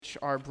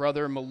which our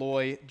brother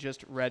Malloy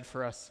just read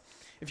for us.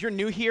 If you're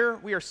new here,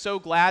 we are so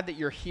glad that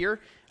you're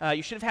here.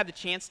 You should have had the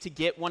chance to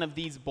get one of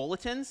these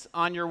bulletins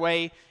on your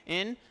way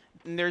in.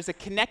 And there's a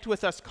Connect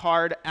With Us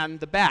card on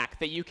the back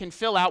that you can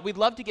fill out. We'd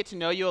love to get to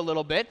know you a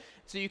little bit,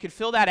 so you could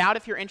fill that out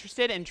if you're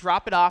interested and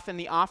drop it off in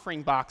the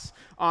offering box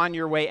on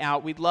your way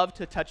out. We'd love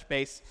to touch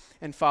base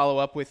and follow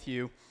up with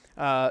you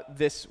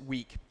this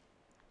week.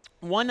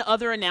 One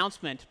other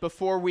announcement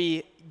before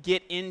we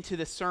get into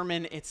the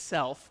sermon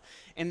itself,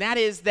 and that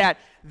is that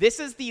this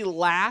is the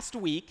last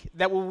week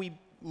that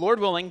Lord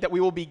willing, that we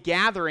will be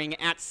gathering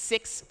at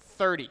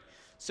 6:30.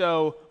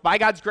 So by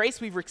God's grace,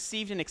 we've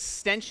received an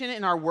extension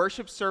in our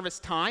worship service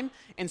time,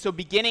 and so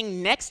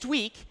beginning next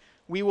week,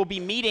 we will be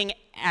meeting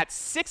at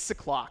 6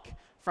 o'clock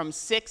from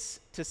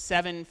 6 to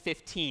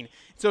 7:15.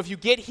 So if you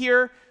get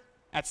here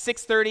at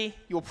 6:30,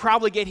 you'll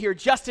probably get here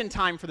just in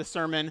time for the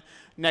sermon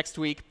next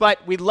week,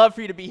 but we'd love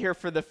for you to be here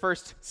for the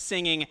first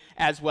singing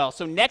as well.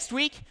 So next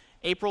week,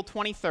 April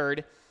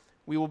 23rd,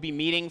 we will be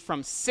meeting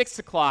from 6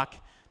 o'clock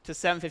to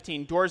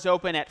 7:15. Doors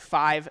open at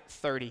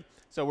 5:30.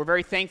 So we're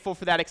very thankful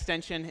for that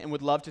extension and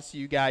would love to see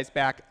you guys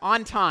back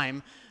on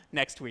time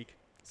next week.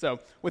 So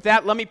with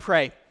that, let me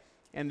pray,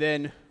 and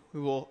then we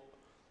will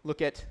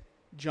look at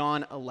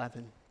John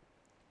 11.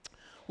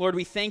 Lord,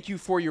 we thank you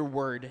for your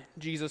word.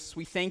 Jesus,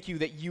 we thank you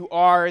that you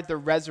are the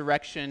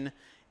resurrection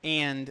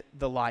and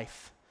the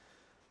life.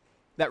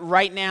 That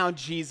right now,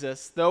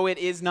 Jesus, though it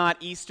is not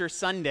Easter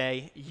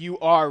Sunday, you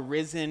are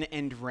risen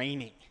and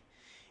reigning.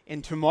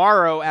 And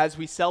tomorrow, as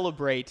we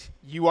celebrate,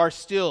 you are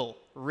still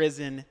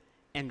risen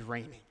and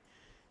reigning.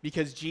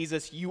 Because,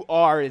 Jesus, you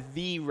are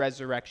the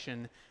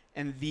resurrection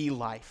and the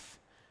life.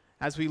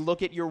 As we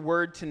look at your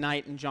word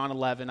tonight in John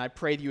 11, I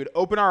pray that you would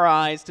open our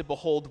eyes to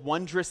behold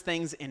wondrous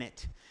things in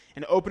it,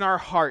 and open our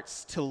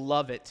hearts to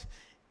love it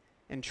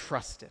and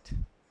trust it.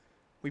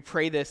 We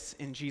pray this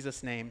in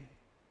Jesus' name.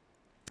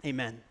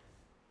 Amen.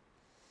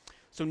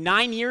 So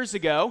 9 years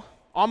ago,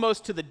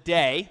 almost to the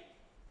day,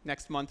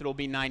 next month it'll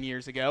be 9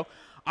 years ago,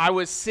 I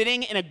was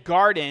sitting in a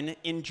garden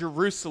in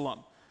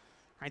Jerusalem.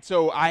 Right,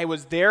 so I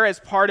was there as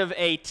part of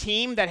a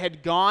team that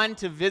had gone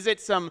to visit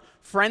some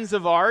friends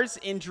of ours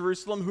in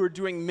Jerusalem who were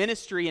doing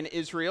ministry in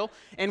Israel,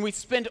 and we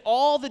spent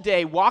all the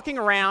day walking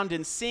around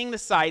and seeing the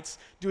sights,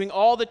 doing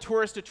all the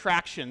tourist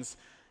attractions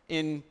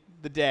in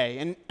the day.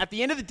 And at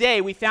the end of the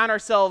day, we found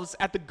ourselves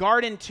at the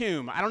Garden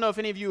Tomb. I don't know if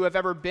any of you have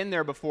ever been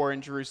there before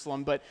in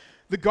Jerusalem, but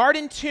the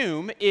Garden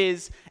Tomb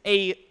is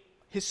a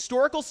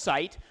historical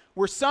site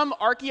where some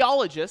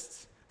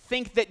archaeologists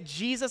think that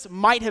Jesus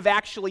might have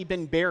actually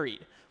been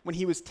buried when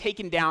he was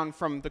taken down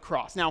from the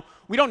cross. Now,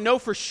 we don't know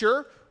for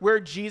sure where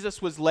Jesus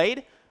was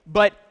laid,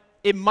 but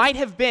it might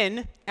have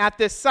been at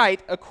this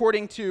site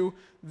according to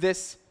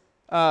this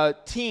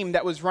team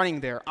that was running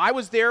there. I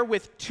was there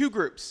with two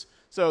groups.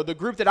 So the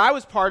group that I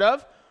was part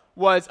of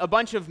was a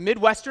bunch of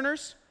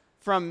Midwesterners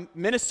from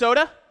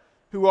Minnesota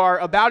who are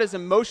about as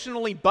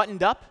emotionally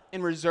buttoned up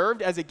and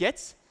reserved as it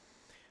gets.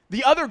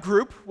 The other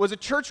group was a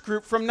church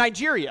group from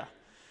Nigeria.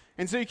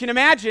 And so you can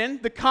imagine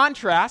the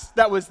contrast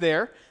that was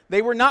there.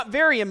 They were not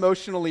very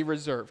emotionally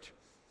reserved.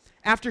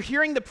 After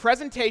hearing the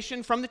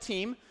presentation from the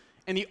team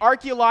and the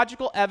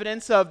archaeological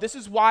evidence of this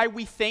is why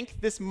we think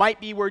this might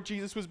be where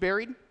Jesus was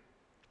buried,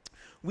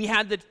 we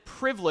had the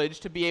privilege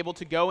to be able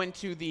to go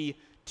into the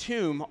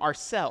tomb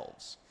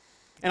ourselves.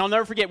 And I'll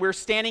never forget, we were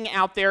standing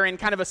out there in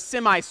kind of a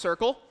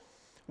semicircle,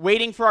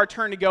 waiting for our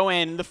turn to go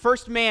in. The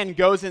first man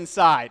goes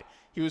inside.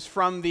 He was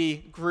from the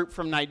group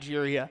from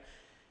Nigeria.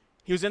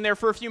 He was in there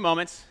for a few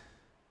moments,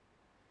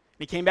 and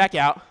he came back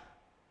out,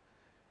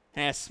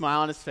 and had a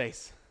smile on his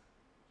face.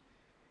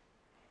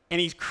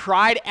 And he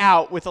cried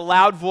out with a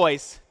loud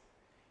voice,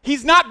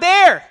 "He's not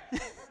there!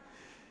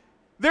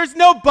 There's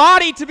no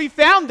body to be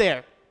found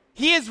there.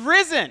 He is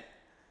risen."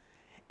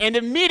 And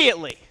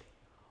immediately,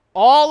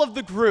 all of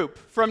the group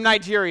from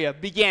Nigeria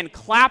began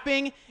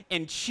clapping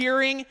and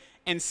cheering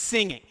and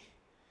singing.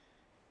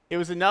 It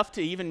was enough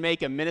to even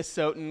make a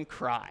Minnesotan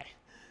cry.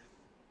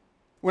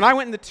 When I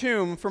went in the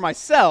tomb for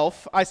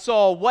myself, I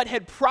saw what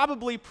had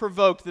probably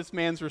provoked this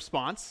man's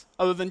response,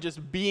 other than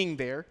just being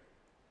there.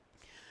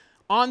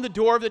 On the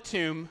door of the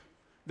tomb,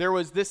 there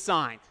was this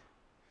sign: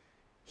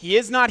 "He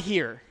is not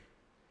here,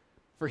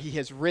 for he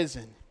has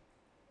risen."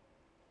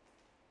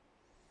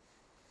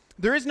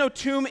 There is no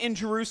tomb in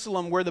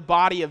Jerusalem where the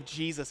body of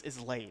Jesus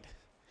is laid.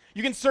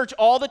 You can search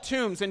all the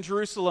tombs in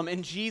Jerusalem,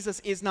 and Jesus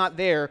is not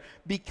there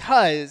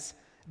because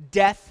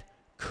death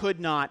could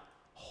not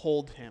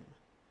hold him.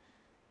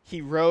 He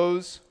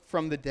rose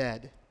from the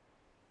dead,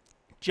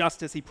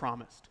 just as he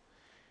promised.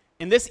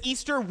 And this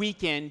Easter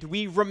weekend,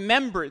 we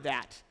remember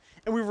that.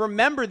 And we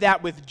remember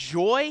that with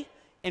joy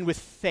and with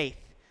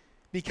faith,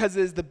 because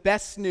it is the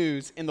best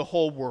news in the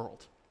whole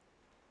world.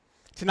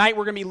 Tonight,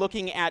 we're going to be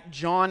looking at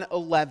John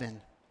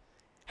 11,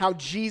 how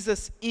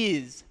Jesus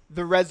is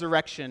the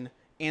resurrection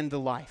and the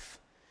life.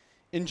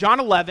 In John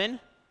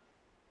 11,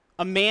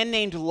 a man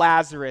named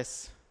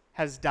Lazarus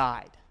has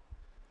died.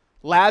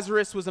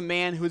 Lazarus was a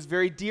man who was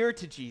very dear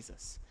to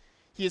Jesus.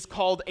 He is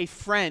called a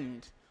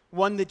friend,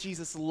 one that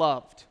Jesus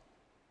loved.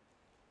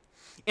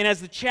 And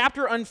as the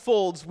chapter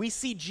unfolds, we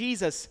see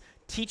Jesus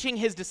teaching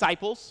his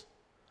disciples,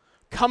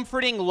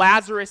 comforting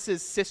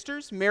Lazarus'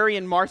 sisters, Mary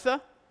and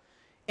Martha,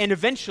 and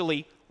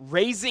eventually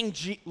raising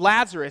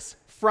Lazarus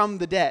from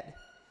the dead.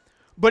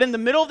 But in the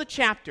middle of the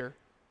chapter,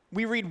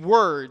 we read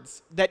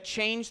words that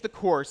change the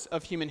course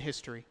of human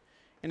history.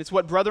 And it's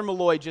what Brother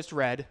Malloy just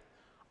read.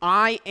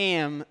 I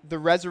am the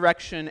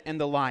resurrection and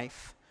the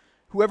life.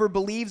 Whoever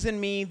believes in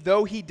me,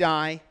 though he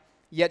die,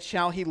 yet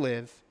shall he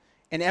live.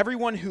 And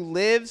everyone who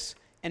lives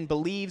and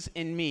believes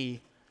in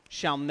me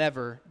shall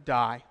never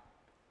die.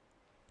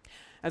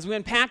 As we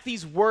unpack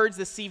these words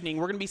this evening,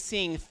 we're going to be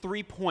seeing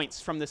 3 points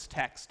from this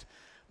text.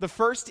 The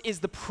first is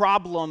the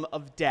problem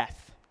of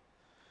death.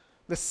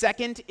 The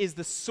second is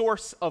the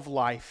source of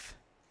life.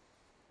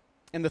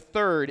 And the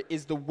third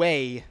is the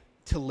way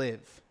to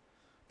live.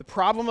 The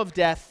problem of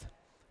death,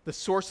 the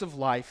source of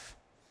life,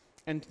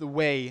 and the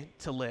way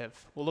to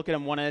live. We'll look at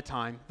them one at a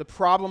time. The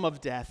problem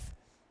of death.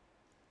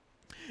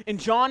 In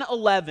John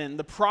 11,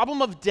 the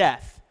problem of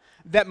death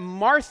that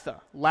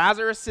Martha,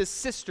 Lazarus'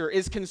 sister,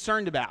 is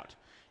concerned about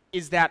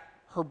is that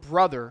her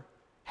brother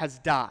has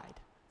died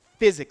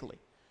physically.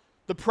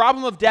 The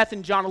problem of death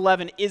in John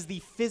 11 is the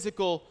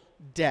physical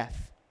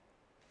death.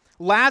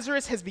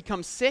 Lazarus has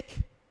become sick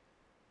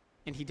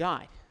and he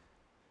died.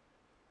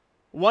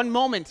 One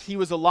moment he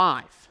was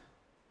alive.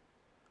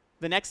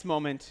 The next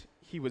moment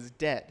he was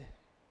dead.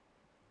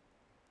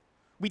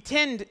 We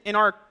tend in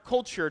our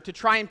culture to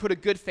try and put a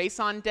good face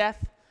on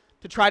death,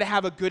 to try to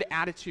have a good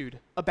attitude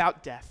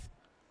about death.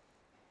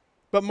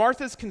 But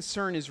Martha's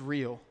concern is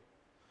real.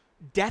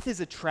 Death is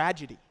a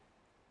tragedy.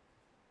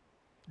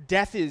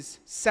 Death is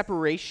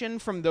separation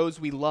from those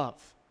we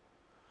love.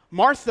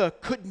 Martha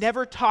could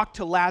never talk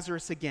to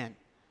Lazarus again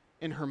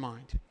in her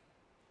mind.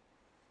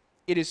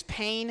 It is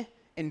pain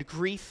and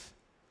grief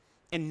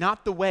and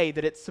not the way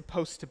that it's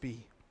supposed to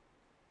be.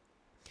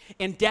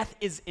 And death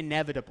is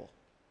inevitable.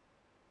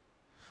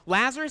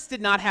 Lazarus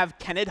did not have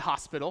Kennedy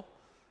Hospital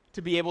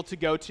to be able to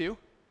go to.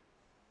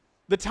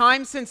 The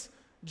time since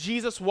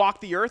Jesus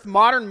walked the earth,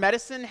 modern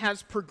medicine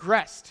has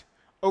progressed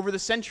over the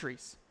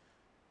centuries.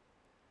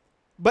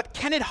 But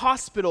Kennedy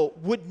Hospital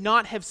would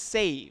not have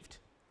saved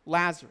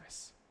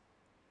Lazarus.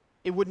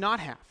 It would not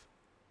have.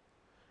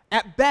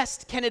 At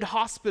best, Kennedy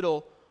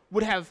Hospital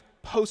would have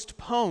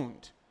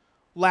postponed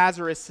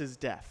Lazarus'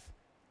 death.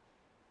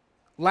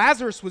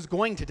 Lazarus was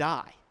going to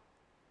die.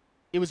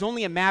 It was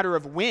only a matter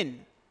of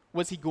when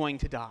was he going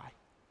to die.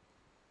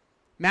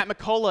 Matt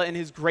McCullough, in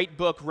his great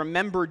book,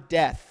 Remember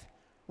Death,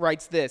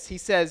 writes this. He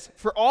says,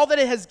 "For all that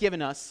it has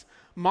given us,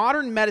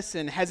 modern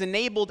medicine has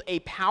enabled a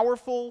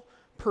powerful,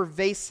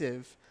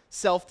 pervasive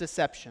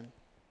self-deception.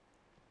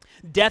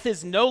 Death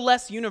is no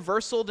less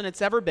universal than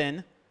it's ever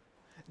been.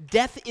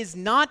 Death is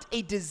not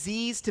a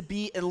disease to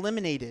be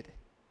eliminated.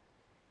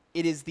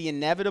 It is the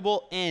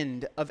inevitable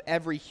end of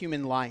every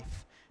human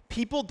life.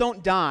 People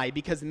don't die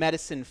because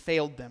medicine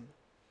failed them.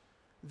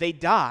 They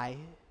die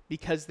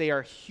because they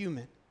are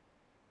human."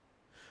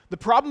 The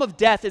problem of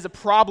death is a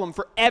problem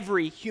for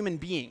every human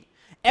being.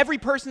 Every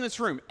person in this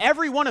room,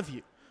 every one of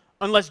you,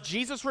 unless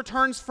Jesus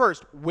returns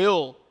first,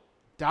 will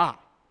die.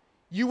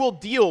 You will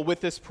deal with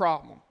this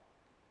problem.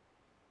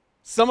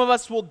 Some of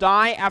us will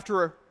die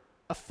after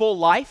a full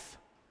life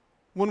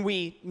when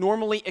we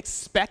normally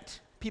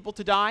expect people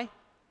to die.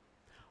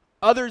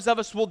 Others of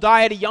us will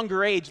die at a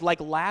younger age, like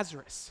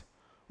Lazarus,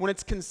 when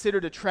it's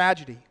considered a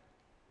tragedy.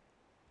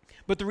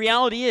 But the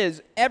reality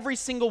is, every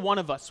single one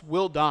of us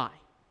will die.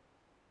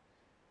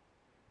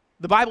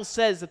 The Bible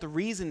says that the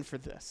reason for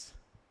this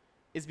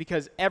is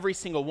because every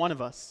single one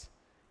of us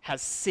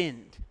has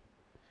sinned.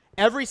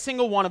 Every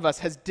single one of us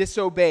has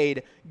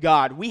disobeyed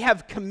God. We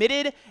have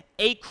committed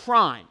a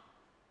crime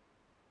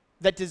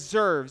that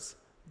deserves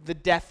the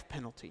death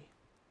penalty.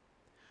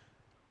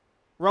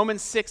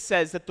 Romans 6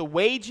 says that the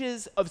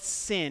wages of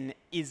sin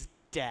is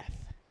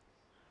death.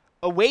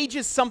 A wage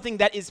is something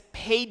that is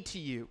paid to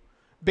you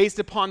based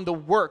upon the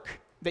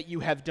work that you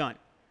have done.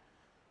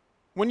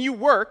 When you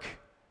work,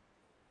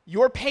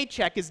 your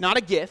paycheck is not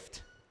a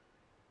gift,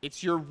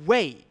 it's your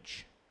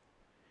wage.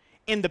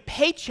 And the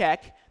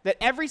paycheck that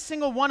every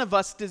single one of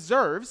us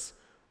deserves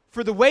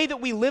for the way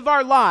that we live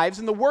our lives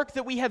and the work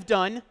that we have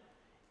done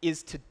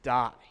is to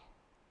die.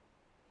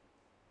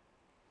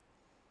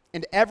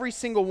 And every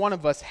single one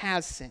of us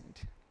has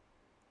sinned.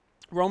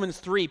 Romans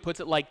 3 puts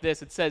it like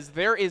this. It says,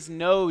 there is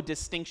no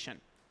distinction.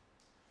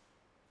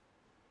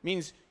 It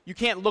means you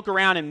can't look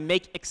around and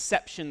make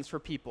exceptions for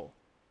people.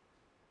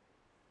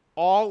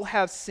 All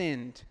have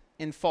sinned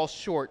and fall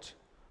short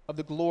of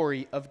the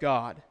glory of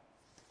God.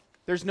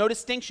 There's no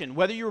distinction.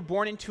 Whether you were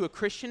born into a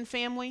Christian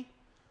family,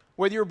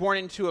 whether you were born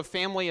into a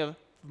family of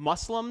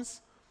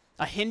Muslims,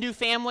 a Hindu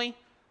family,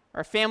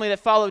 or a family that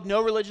followed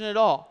no religion at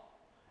all,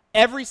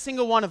 every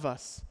single one of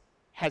us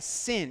has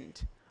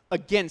sinned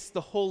against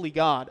the holy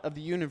God of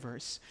the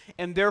universe.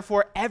 And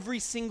therefore, every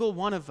single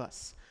one of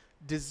us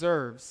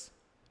deserves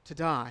to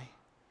die.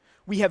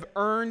 We have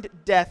earned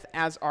death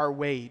as our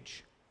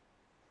wage.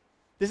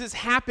 This has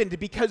happened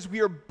because we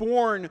are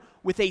born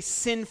with a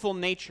sinful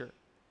nature.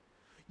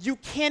 you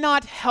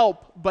cannot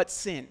help but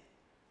sin.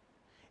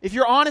 If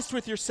you're honest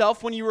with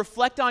yourself, when you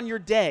reflect on your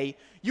day,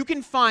 you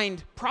can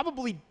find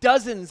probably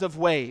dozens of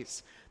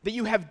ways that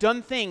you have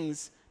done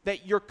things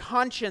that your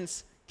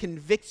conscience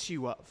convicts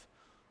you of.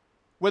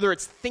 Whether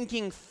it's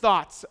thinking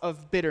thoughts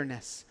of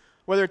bitterness,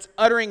 whether it's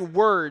uttering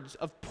words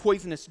of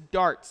poisonous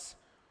darts,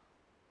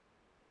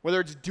 whether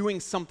it's doing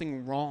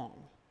something wrong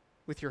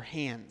with your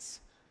hands.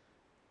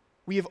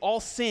 We have all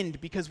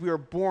sinned because we are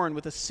born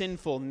with a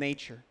sinful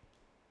nature.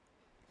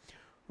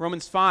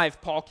 Romans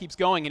 5, Paul keeps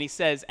going and he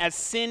says, as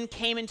sin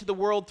came into the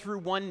world through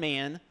one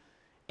man,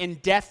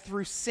 and death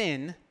through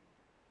sin,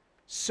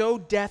 so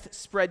death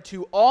spread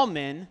to all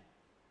men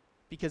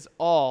because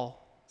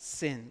all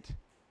sinned.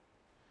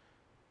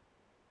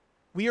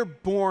 We are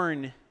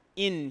born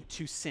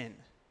into sin,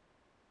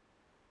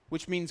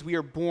 which means we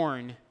are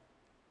born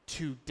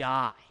to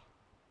die.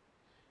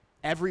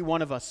 Every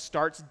one of us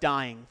starts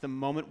dying the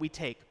moment we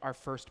take our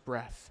first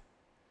breath.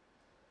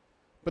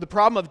 But the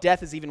problem of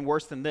death is even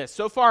worse than this.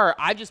 So far,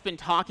 I've just been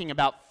talking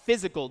about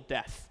physical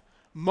death,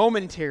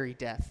 momentary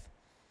death.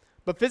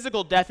 But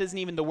physical death isn't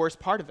even the worst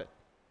part of it.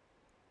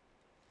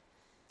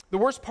 The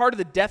worst part of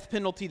the death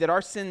penalty that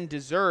our sin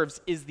deserves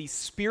is the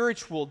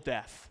spiritual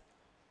death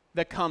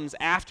that comes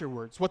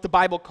afterwards, what the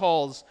Bible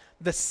calls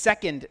the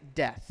second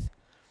death.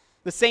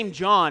 The same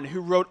John who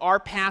wrote our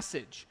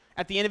passage,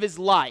 at the end of his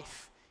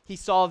life, he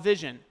saw a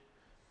vision,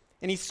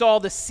 and he saw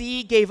the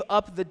sea gave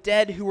up the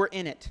dead who were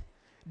in it.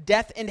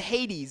 Death and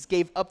Hades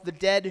gave up the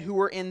dead who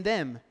were in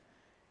them,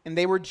 and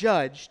they were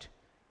judged,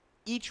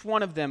 each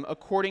one of them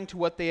according to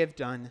what they have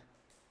done.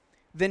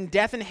 Then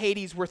death and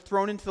Hades were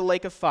thrown into the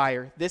lake of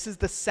fire. This is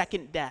the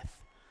second death,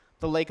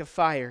 the lake of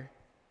fire.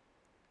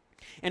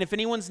 And if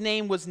anyone's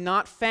name was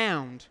not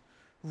found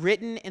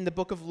written in the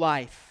book of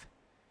life,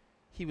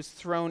 he was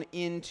thrown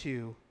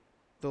into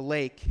the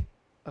lake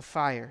of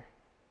fire.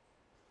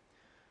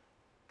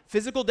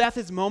 Physical death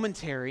is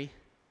momentary.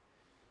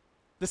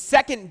 The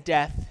second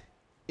death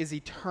is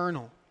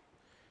eternal.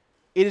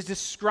 It is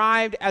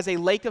described as a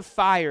lake of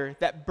fire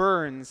that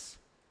burns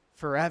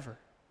forever.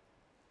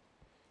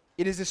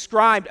 It is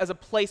described as a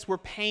place where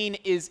pain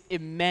is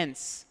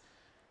immense,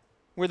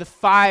 where the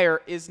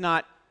fire is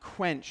not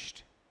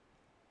quenched.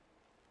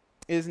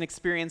 It is an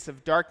experience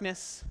of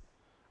darkness,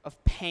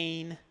 of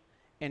pain,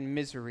 and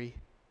misery.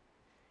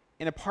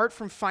 And apart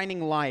from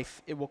finding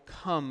life, it will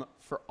come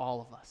for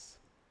all of us.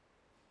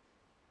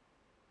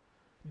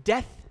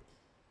 Death,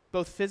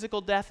 both physical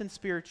death and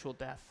spiritual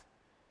death,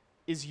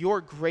 is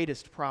your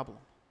greatest problem.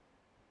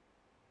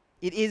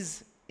 It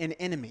is an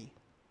enemy,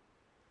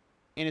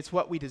 and it's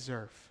what we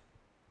deserve.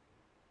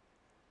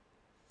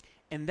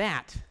 And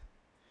that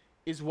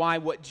is why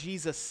what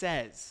Jesus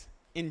says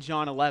in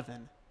John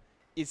 11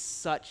 is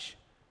such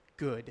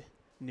good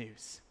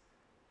news.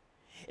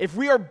 If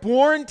we are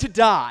born to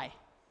die,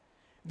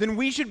 then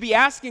we should be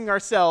asking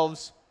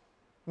ourselves,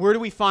 where do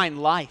we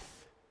find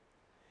life?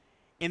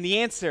 And the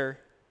answer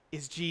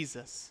is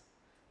Jesus,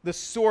 the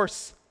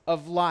source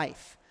of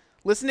life.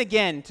 Listen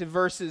again to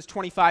verses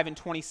 25 and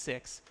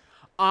 26.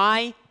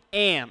 I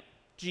am,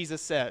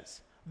 Jesus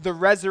says, the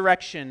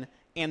resurrection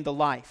and the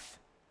life.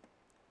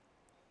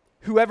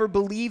 Whoever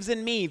believes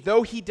in me,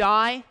 though he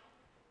die,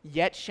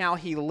 yet shall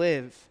he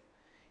live.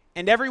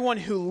 And everyone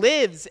who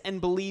lives and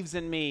believes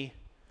in me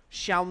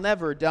shall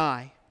never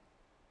die.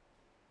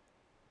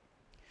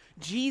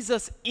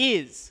 Jesus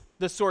is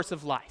the source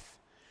of life.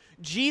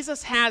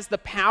 Jesus has the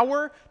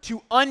power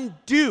to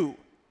undo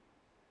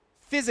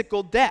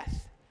physical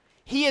death.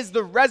 He is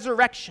the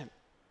resurrection.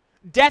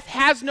 Death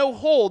has no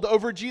hold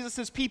over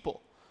Jesus'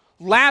 people.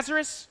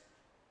 Lazarus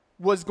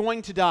was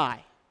going to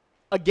die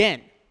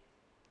again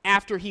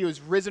after he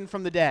was risen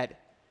from the dead.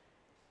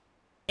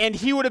 And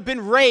he would have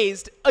been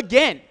raised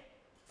again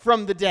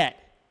from the dead.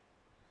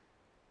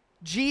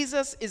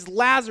 Jesus is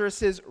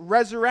Lazarus'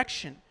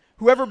 resurrection.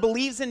 Whoever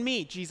believes in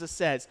me, Jesus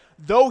says,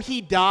 though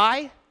he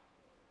die,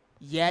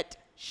 yet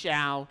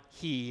shall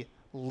he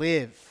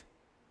live.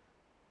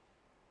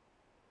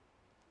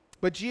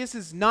 But Jesus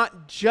does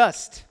not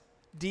just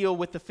deal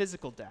with the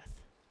physical death.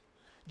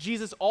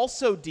 Jesus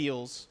also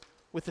deals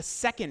with the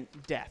second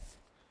death,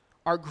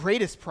 our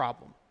greatest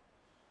problem.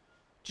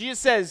 Jesus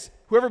says,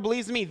 whoever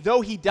believes in me,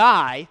 though he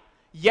die,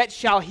 yet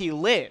shall he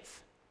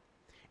live.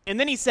 And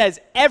then he says,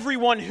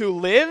 everyone who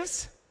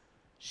lives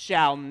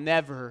shall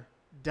never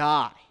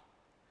die.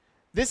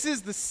 This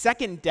is the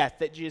second death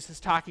that Jesus is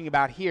talking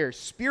about here,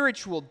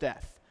 spiritual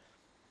death.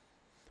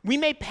 We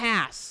may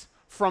pass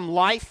from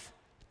life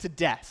to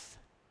death.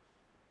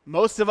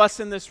 Most of us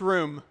in this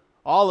room,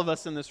 all of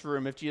us in this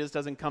room, if Jesus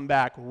doesn't come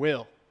back,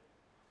 will.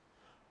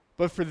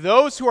 But for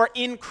those who are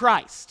in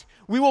Christ,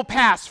 we will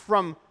pass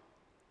from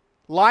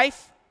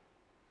life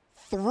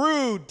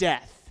through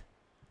death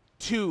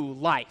to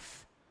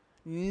life,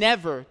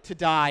 never to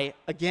die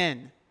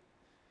again.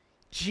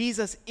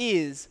 Jesus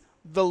is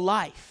the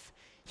life.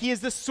 He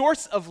is the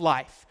source of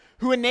life,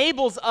 who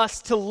enables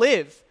us to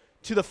live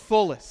to the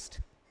fullest.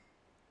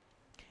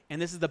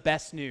 And this is the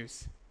best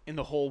news in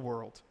the whole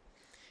world.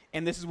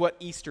 And this is what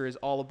Easter is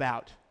all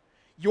about.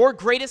 Your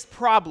greatest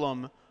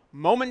problem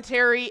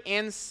momentary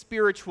and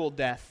spiritual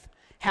death,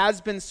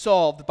 has been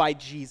solved by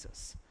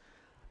Jesus.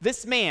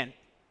 This man,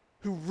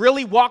 who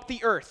really walked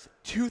the earth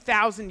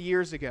 2,000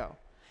 years ago,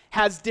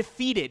 has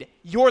defeated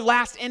your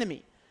last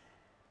enemy,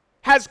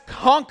 has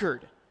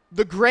conquered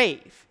the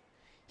grave.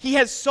 He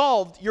has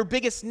solved your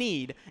biggest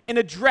need and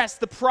addressed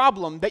the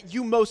problem that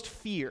you most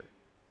fear.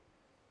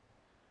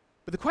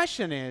 But the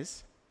question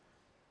is,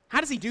 how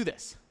does he do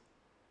this?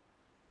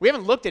 We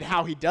haven't looked at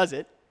how he does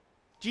it.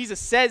 Jesus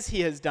says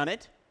he has done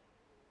it.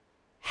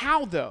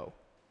 How, though?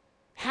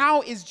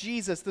 How is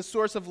Jesus the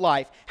source of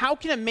life? How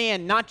can a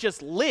man not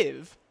just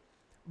live,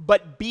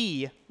 but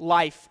be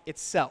life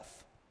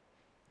itself?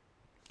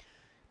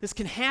 This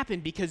can happen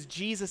because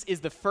Jesus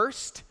is the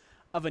first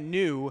of a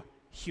new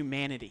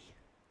humanity.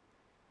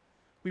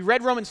 We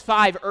read Romans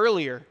 5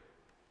 earlier.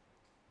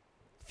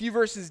 A few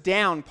verses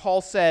down,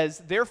 Paul says,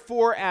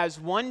 "Therefore, as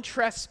one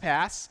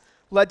trespass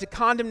led to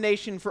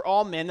condemnation for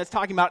all men," that's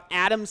talking about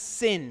Adam's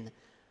sin,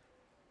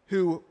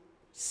 who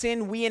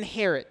sin we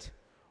inherit.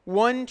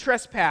 "One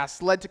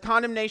trespass led to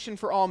condemnation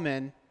for all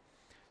men,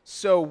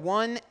 so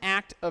one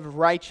act of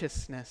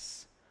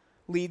righteousness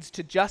leads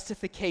to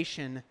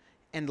justification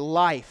and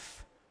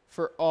life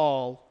for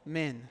all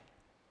men.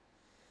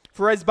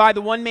 For as by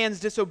the one man's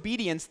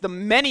disobedience the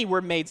many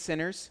were made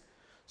sinners,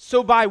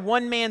 so by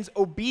one man's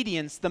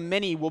obedience the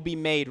many will be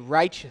made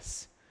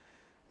righteous.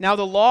 Now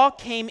the law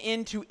came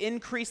in to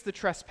increase the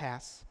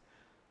trespass,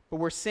 but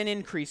where sin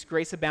increased,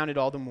 grace abounded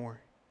all the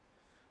more.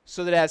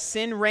 So that as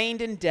sin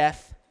reigned in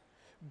death,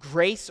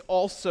 grace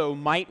also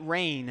might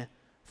reign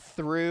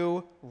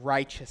through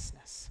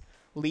righteousness,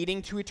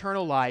 leading to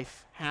eternal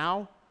life."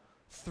 How?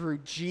 Through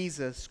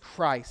Jesus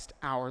Christ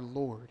our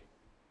Lord.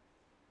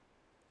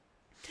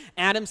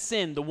 Adam's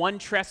sin, the one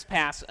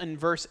trespass in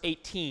verse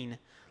 18,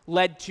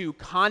 led to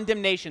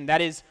condemnation, that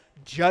is,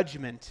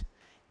 judgment,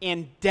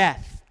 and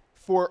death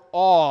for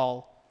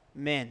all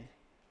men.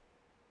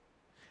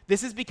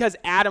 This is because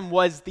Adam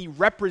was the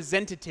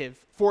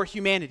representative for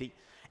humanity.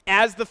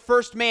 As the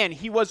first man,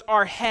 he was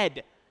our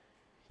head.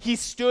 He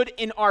stood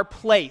in our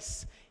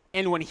place.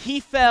 And when he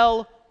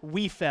fell,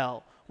 we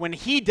fell. When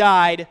he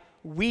died,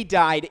 we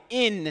died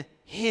in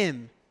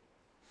him.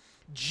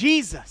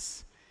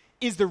 Jesus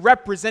is the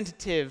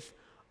representative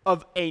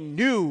of a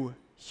new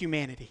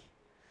humanity.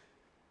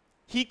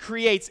 He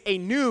creates a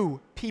new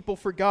people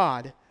for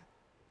God.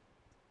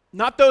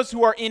 Not those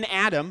who are in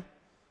Adam,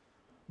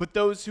 but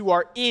those who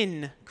are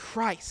in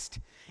Christ.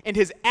 And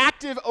his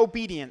active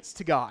obedience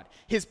to God,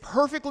 his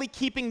perfectly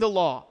keeping the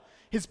law,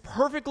 his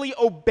perfectly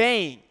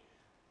obeying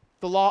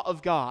the law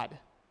of God,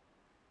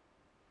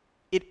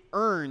 it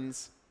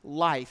earns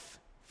life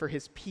for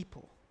his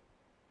people.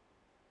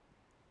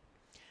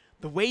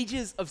 The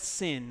wages of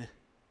sin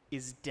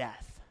is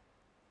death.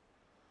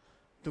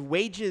 The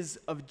wages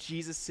of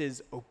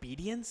Jesus'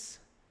 obedience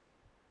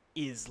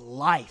is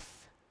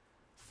life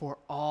for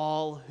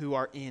all who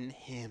are in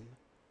him.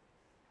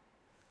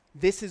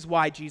 This is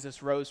why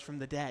Jesus rose from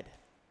the dead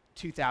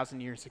 2,000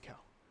 years ago.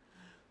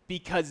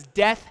 Because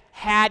death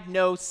had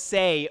no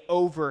say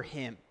over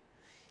him.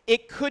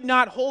 It could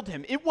not hold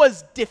him. It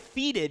was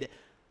defeated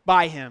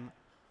by him.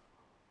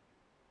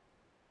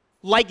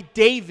 Like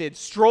David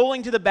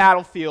strolling to the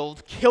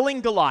battlefield,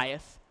 killing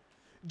Goliath,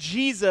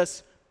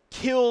 Jesus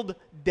killed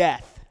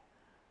death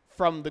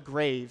from the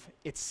grave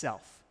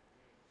itself.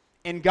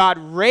 And God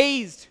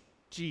raised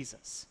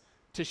Jesus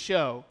to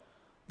show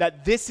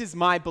that this is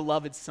my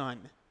beloved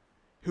Son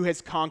who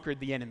has conquered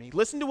the enemy.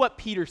 Listen to what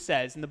Peter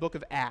says in the book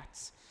of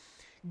Acts.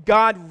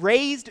 God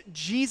raised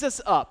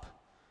Jesus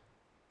up,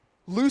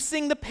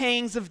 loosing the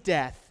pangs of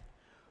death,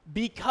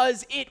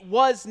 because it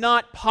was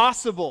not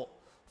possible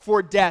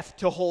for death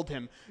to hold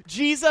him.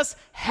 Jesus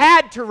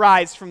had to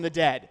rise from the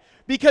dead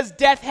because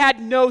death had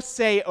no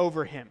say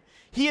over him.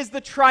 He is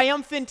the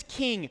triumphant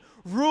king,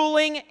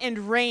 ruling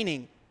and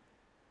reigning.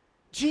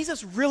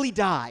 Jesus really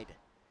died.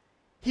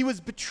 He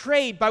was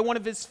betrayed by one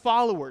of his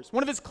followers,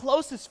 one of his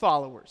closest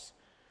followers.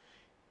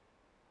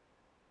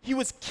 He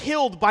was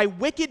killed by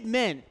wicked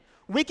men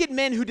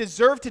who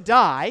deserved to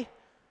die,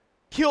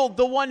 killed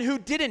the one who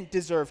didn't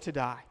deserve to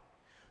die.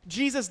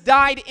 Jesus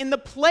died in the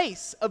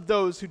place of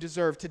those who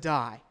deserved to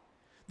die.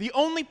 The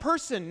only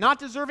person not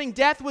deserving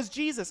death was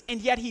Jesus,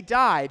 and yet he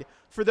died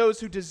for those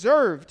who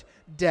deserved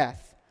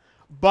death.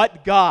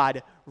 But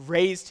God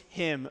raised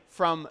him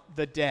from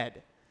the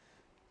dead.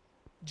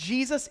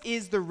 Jesus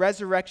is the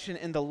resurrection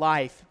and the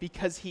life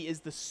because he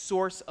is the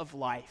source of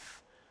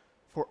life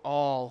for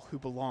all who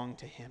belong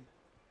to him.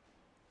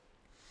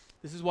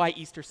 This is why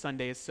Easter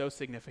Sunday is so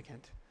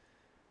significant.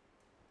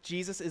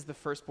 Jesus is the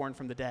firstborn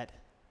from the dead.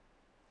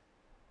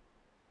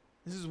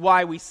 This is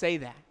why we say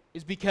that,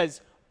 is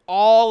because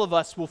all of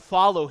us will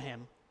follow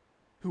him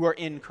who are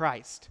in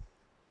Christ.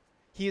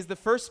 He is the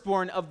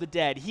firstborn of the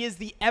dead. He is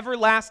the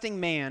everlasting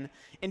man,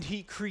 and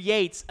he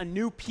creates a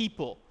new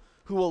people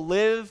who will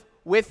live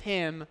with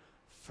him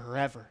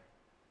forever.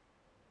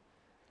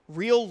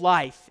 Real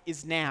life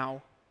is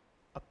now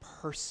a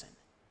person.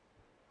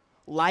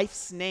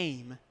 Life's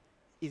name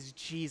is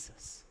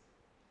Jesus.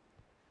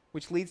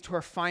 which leads to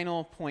our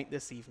final point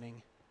this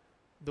evening,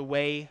 the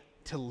way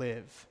to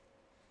live.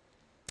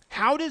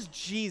 How does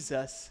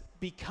Jesus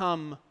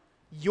become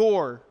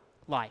your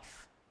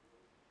life?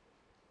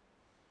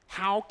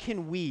 How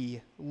can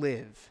we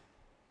live?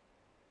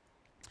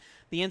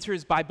 The answer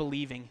is by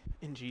believing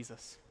in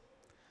Jesus.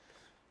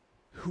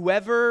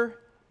 Whoever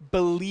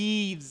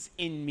believes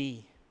in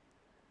me,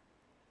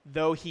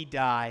 though he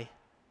die,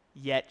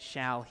 yet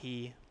shall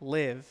he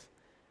live.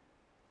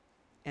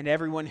 And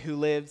everyone who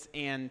lives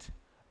and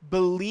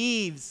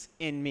believes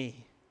in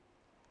me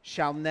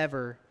shall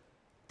never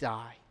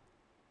die.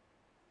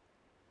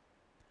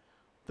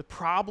 The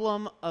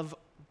problem of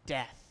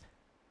death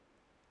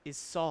is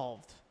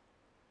solved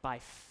by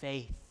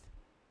faith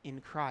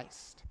in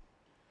Christ.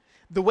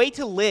 The way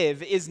to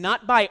live is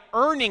not by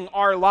earning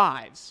our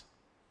lives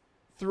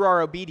through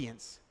our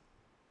obedience.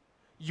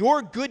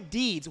 Your good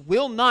deeds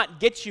will not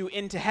get you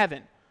into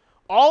heaven.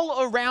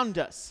 All around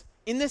us,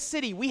 in this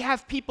city, we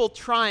have people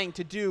trying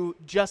to do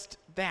just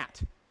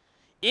that.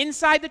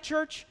 Inside the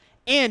church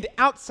and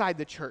outside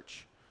the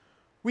church.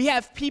 We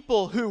have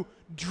people who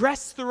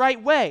dress the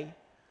right way.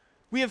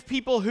 We have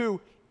people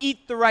who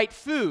eat the right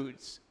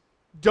foods,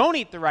 don't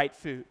eat the right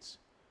foods.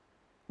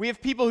 We have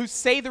people who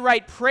say the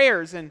right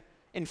prayers and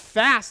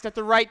fast at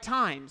the right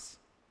times.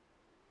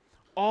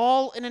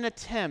 All in an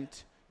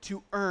attempt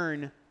to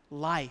earn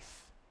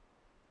life.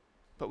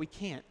 But we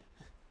can't.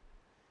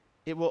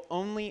 It will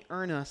only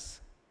earn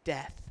us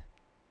death.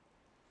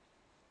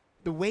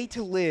 The way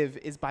to live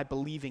is by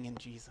believing in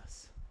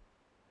Jesus.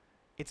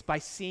 It's by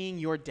seeing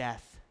your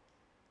death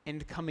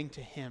and coming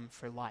to him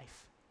for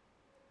life.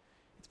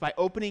 It's by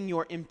opening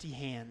your empty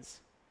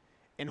hands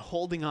and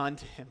holding on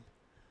to him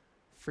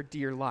for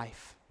dear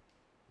life.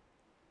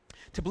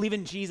 To believe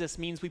in Jesus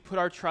means we put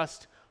our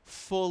trust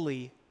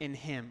fully in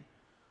him.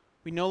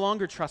 We no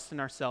longer trust in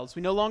ourselves.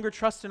 We no longer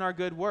trust in our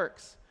good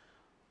works.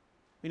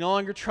 We no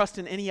longer trust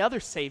in any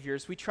other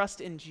saviors. We trust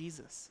in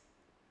Jesus.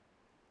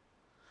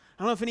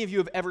 I don't know if any of you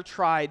have ever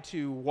tried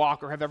to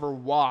walk or have ever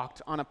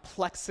walked on a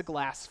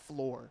plexiglass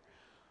floor.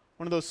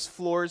 One of those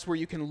floors where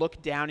you can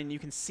look down and you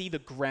can see the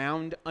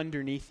ground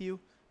underneath you.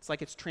 It's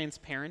like it's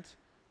transparent.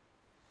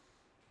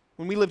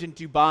 When we lived in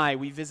Dubai,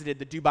 we visited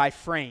the Dubai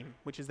Frame,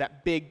 which is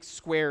that big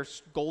square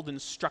golden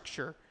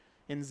structure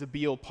in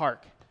Zabeel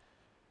Park.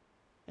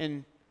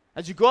 And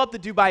as you go up the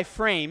Dubai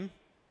Frame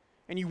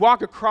and you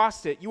walk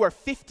across it, you are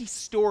 50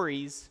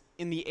 stories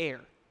in the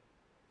air,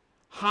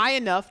 high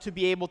enough to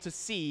be able to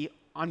see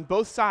on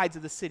both sides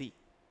of the city.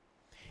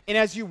 And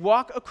as you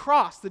walk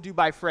across the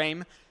Dubai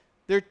Frame,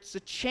 there's a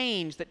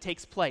change that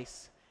takes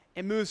place.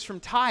 It moves from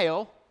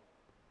tile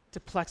to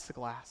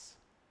plexiglass,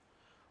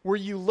 where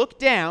you look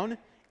down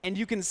and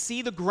you can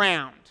see the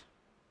ground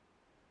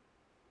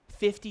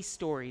 50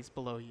 stories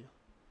below you.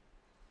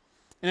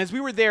 And as we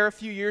were there a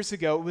few years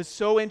ago, it was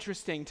so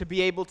interesting to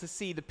be able to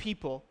see the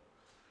people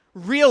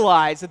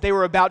realize that they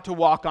were about to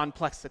walk on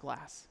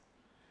plexiglass.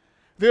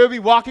 They would be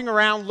walking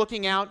around,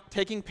 looking out,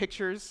 taking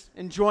pictures,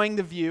 enjoying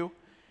the view,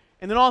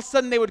 and then all of a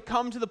sudden they would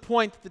come to the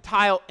point that the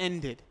tile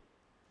ended,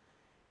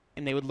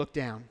 and they would look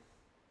down.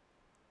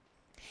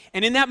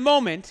 And in that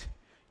moment,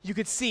 you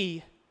could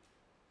see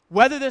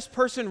whether this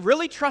person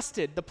really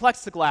trusted the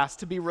plexiglass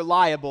to be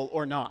reliable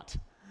or not.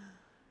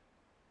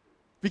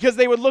 Because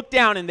they would look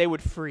down and they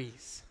would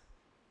freeze.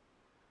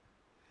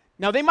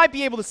 Now, they might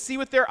be able to see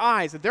with their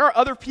eyes that there are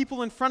other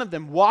people in front of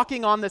them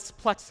walking on this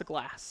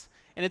plexiglass,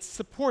 and it's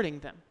supporting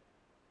them.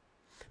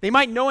 They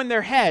might know in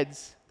their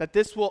heads that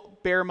this will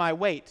bear my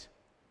weight,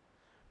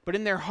 but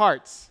in their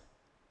hearts,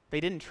 they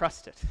didn't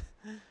trust it,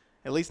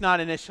 at least not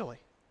initially.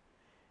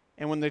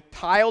 And when the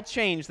tile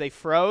changed, they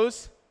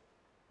froze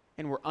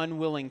and were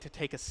unwilling to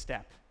take a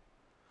step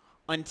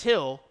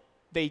until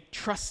they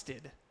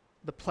trusted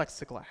the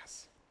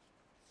plexiglass.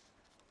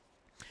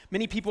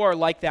 Many people are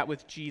like that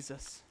with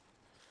Jesus.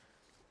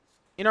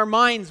 In our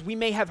minds, we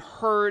may have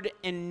heard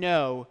and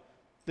know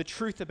the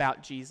truth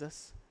about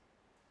Jesus,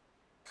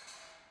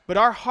 but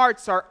our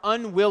hearts are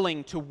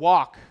unwilling to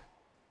walk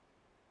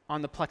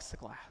on the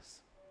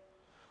plexiglass.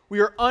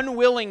 We are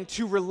unwilling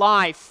to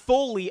rely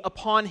fully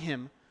upon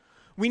him.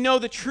 We know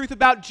the truth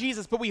about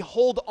Jesus, but we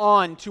hold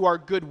on to our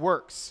good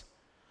works.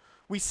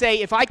 We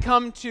say, if I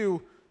come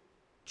to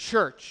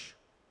church,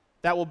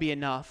 that will be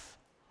enough.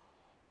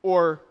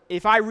 Or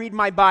if I read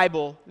my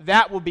Bible,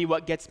 that will be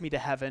what gets me to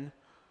heaven.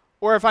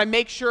 Or if I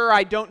make sure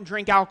I don't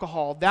drink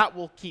alcohol, that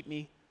will keep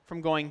me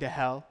from going to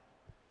hell.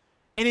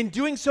 And in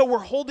doing so, we're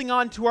holding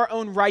on to our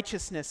own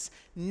righteousness,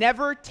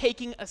 never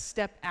taking a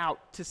step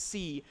out to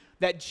see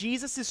that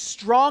Jesus is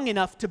strong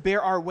enough to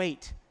bear our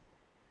weight.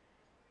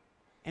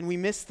 And we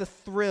miss the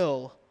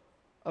thrill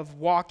of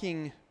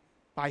walking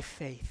by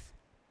faith.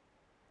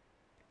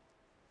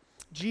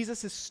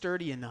 Jesus is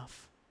sturdy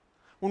enough.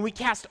 When we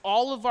cast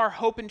all of our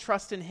hope and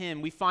trust in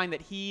him, we find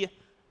that he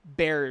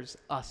bears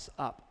us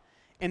up.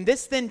 And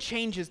this then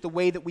changes the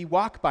way that we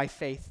walk by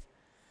faith.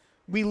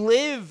 We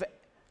live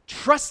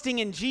trusting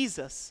in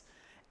Jesus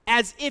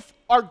as if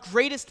our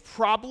greatest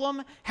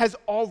problem has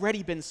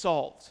already been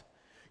solved.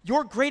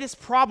 Your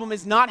greatest problem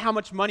is not how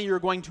much money you're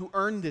going to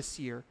earn this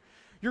year.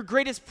 Your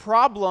greatest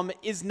problem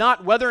is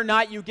not whether or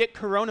not you get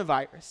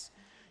coronavirus.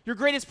 Your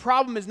greatest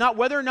problem is not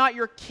whether or not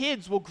your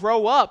kids will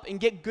grow up and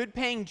get good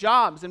paying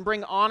jobs and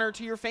bring honor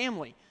to your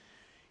family.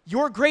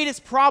 Your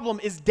greatest problem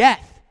is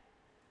death,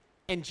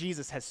 and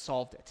Jesus has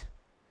solved it.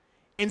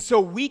 And so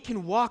we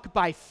can walk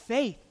by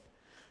faith,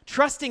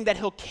 trusting that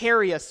he'll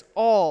carry us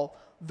all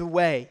the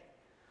way.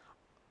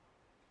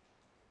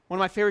 One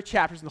of my favorite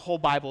chapters in the whole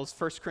Bible is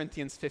 1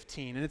 Corinthians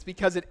 15, and it's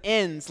because it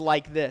ends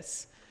like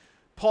this.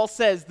 Paul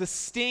says, "The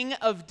sting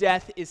of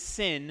death is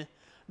sin,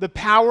 the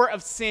power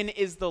of sin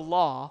is the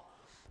law,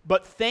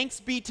 but thanks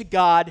be to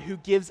God who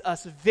gives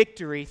us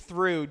victory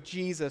through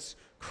Jesus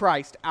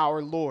Christ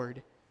our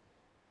Lord."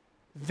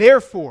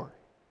 Therefore,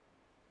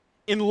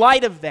 in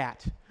light of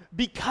that,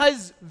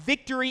 because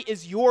victory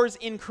is yours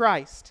in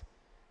Christ,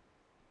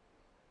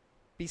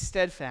 be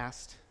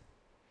steadfast,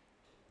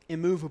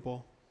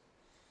 immovable,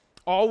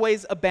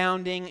 always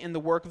abounding in the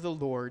work of the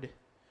Lord,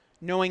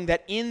 knowing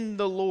that in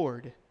the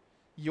Lord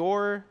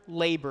your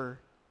labor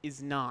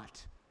is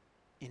not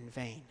in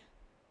vain.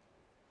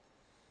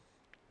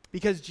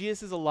 Because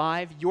Jesus is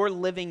alive, your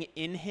living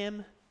in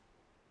him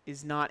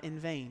is not in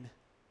vain.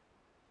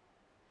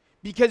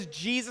 Because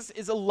Jesus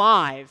is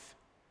alive,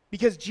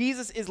 because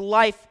Jesus is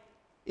life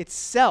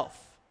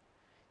itself,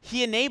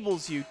 he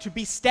enables you to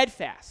be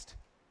steadfast.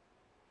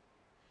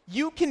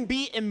 You can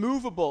be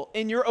immovable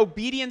in your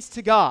obedience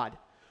to God,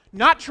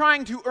 not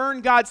trying to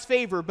earn God's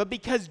favor, but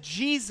because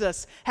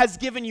Jesus has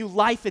given you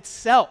life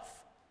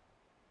itself.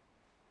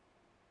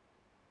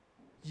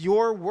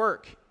 Your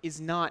work is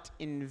not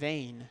in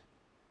vain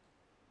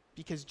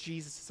because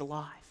Jesus is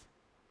alive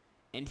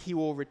and he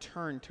will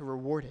return to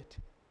reward it.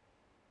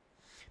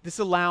 This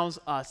allows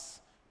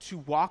us to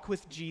walk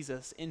with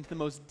Jesus into the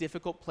most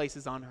difficult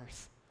places on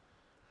earth.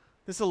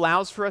 This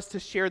allows for us to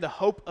share the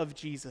hope of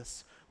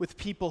Jesus with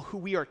people who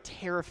we are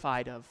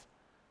terrified of.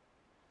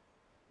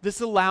 This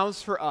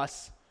allows for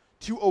us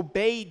to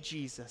obey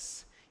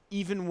Jesus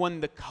even when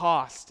the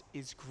cost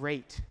is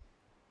great.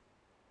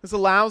 This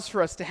allows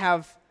for us to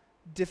have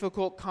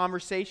difficult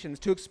conversations,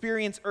 to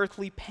experience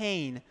earthly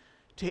pain,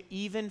 to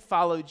even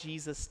follow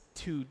Jesus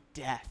to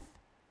death.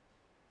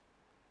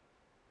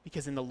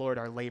 Because in the Lord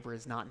our labor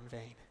is not in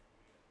vain.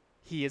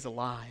 He is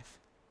alive.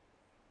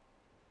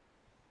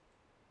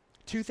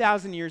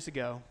 2,000 years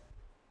ago,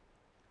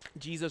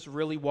 Jesus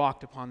really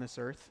walked upon this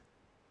earth.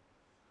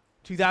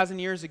 2,000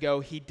 years ago,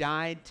 he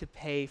died to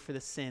pay for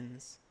the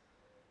sins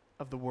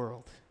of the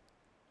world.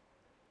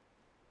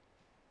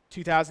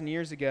 2,000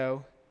 years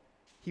ago,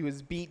 he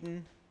was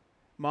beaten,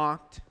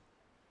 mocked,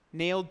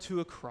 nailed to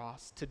a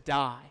cross to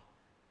die.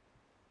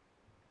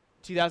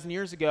 2,000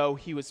 years ago,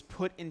 he was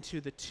put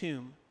into the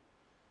tomb,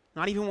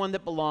 not even one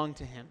that belonged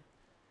to him,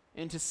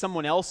 into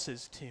someone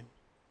else's tomb.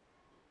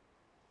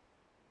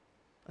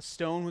 A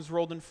stone was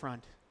rolled in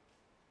front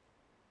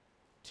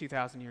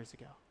 2,000 years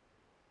ago.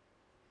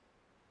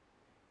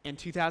 And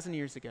 2,000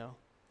 years ago,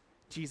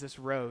 Jesus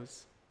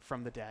rose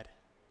from the dead.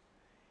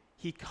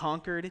 He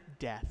conquered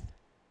death,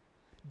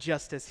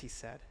 just as he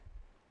said.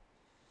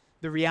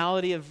 The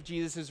reality of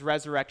Jesus'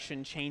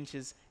 resurrection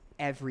changes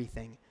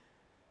everything.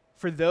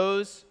 For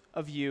those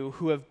of you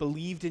who have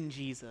believed in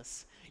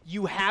Jesus,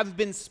 you have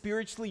been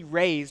spiritually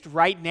raised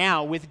right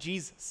now with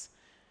Jesus.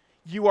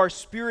 You are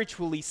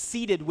spiritually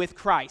seated with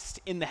Christ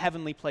in the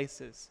heavenly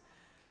places,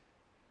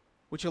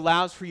 which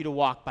allows for you to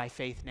walk by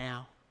faith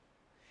now.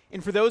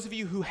 And for those of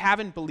you who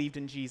haven't believed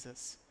in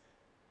Jesus,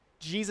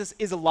 Jesus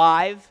is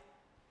alive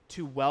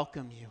to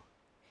welcome you.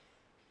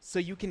 So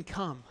you can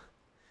come,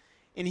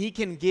 and he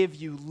can give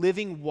you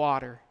living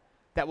water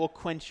that will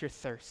quench your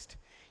thirst.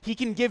 He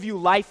can give you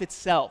life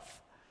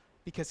itself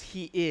because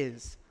he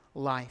is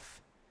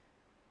life.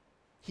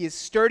 He is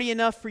sturdy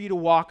enough for you to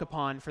walk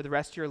upon for the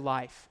rest of your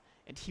life,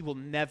 and he will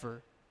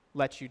never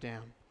let you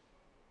down.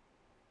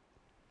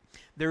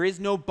 There is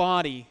no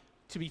body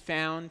to be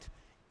found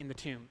in the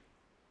tomb.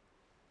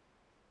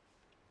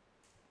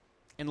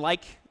 And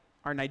like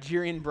our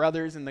Nigerian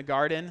brothers in the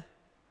garden,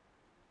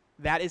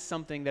 that is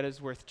something that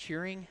is worth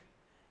cheering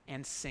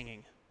and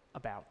singing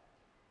about.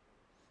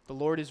 The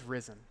Lord is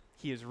risen.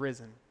 He is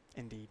risen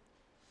indeed.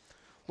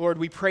 Lord,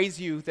 we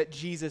praise you that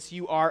Jesus,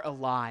 you are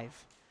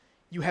alive.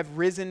 You have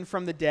risen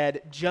from the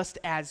dead just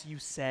as you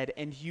said,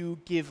 and you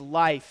give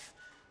life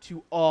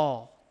to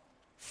all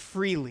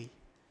freely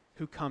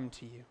who come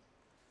to you.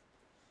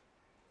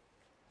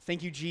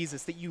 Thank you,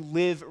 Jesus, that you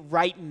live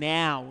right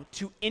now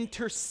to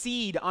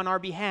intercede on our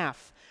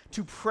behalf,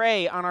 to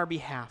pray on our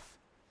behalf.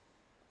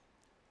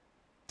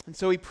 And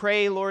so we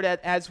pray, Lord,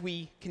 as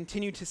we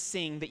continue to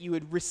sing, that you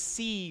would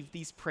receive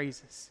these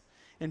praises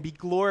and be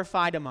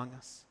glorified among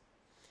us,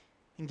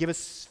 and give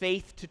us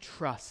faith to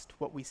trust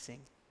what we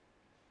sing.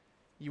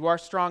 You are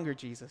stronger,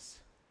 Jesus,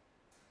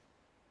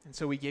 and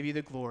so we give you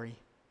the glory.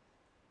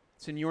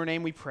 It's in your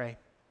name we pray.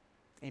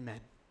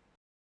 Amen.